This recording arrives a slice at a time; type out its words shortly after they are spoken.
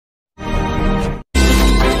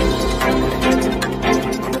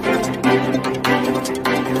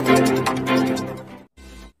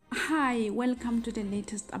welcome to the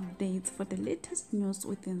latest updates for the latest news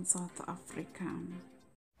within South Africa.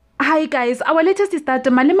 Hi guys, our latest is that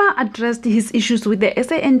Malema addressed his issues with the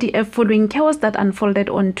SANDF following chaos that unfolded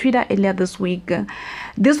on Twitter earlier this week.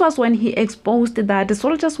 This was when he exposed that the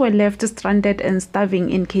soldiers were left stranded and starving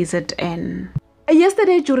in KZN.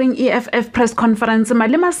 Yesterday during EFF press conference,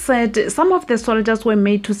 Malema said some of the soldiers were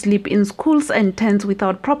made to sleep in schools and tents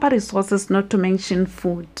without proper resources, not to mention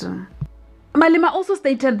food. Malema also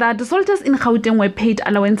stated that the soldiers in Gauteng were paid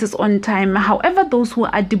allowances on time. However, those who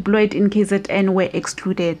are deployed in KZN were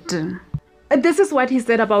excluded. This is what he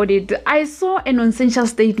said about it. I saw a nonsensical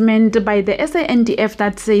statement by the SANDF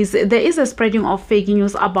that says there is a spreading of fake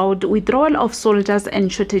news about withdrawal of soldiers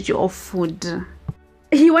and shortage of food.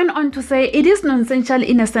 He went on to say it is nonsensical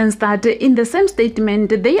in a sense that in the same statement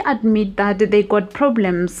they admit that they got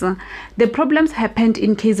problems. The problems happened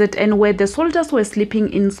in KZN where the soldiers were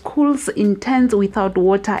sleeping in schools in tents without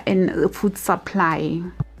water and food supply.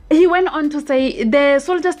 He went on to say the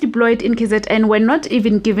soldiers deployed in KZN were not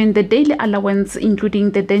even given the daily allowance,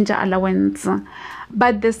 including the danger allowance.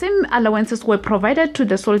 But the same allowances were provided to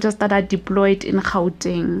the soldiers that are deployed in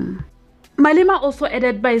Gauteng. Malema also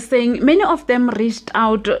added by saying many of them reached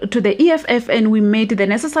out to the EFF and we made the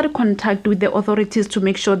necessary contact with the authorities to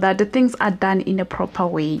make sure that the things are done in a proper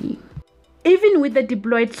way. Even with the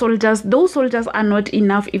deployed soldiers, those soldiers are not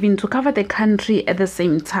enough even to cover the country at the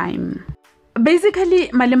same time. Basically,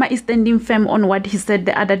 Malema is standing firm on what he said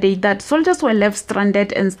the other day, that soldiers were left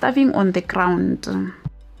stranded and starving on the ground.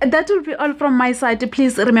 That will be all from my side.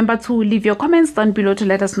 Please remember to leave your comments down below to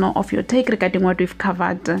let us know of your take regarding what we've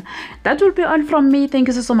covered. That will be all from me. Thank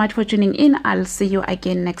you so much for tuning in. I'll see you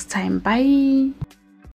again next time. Bye.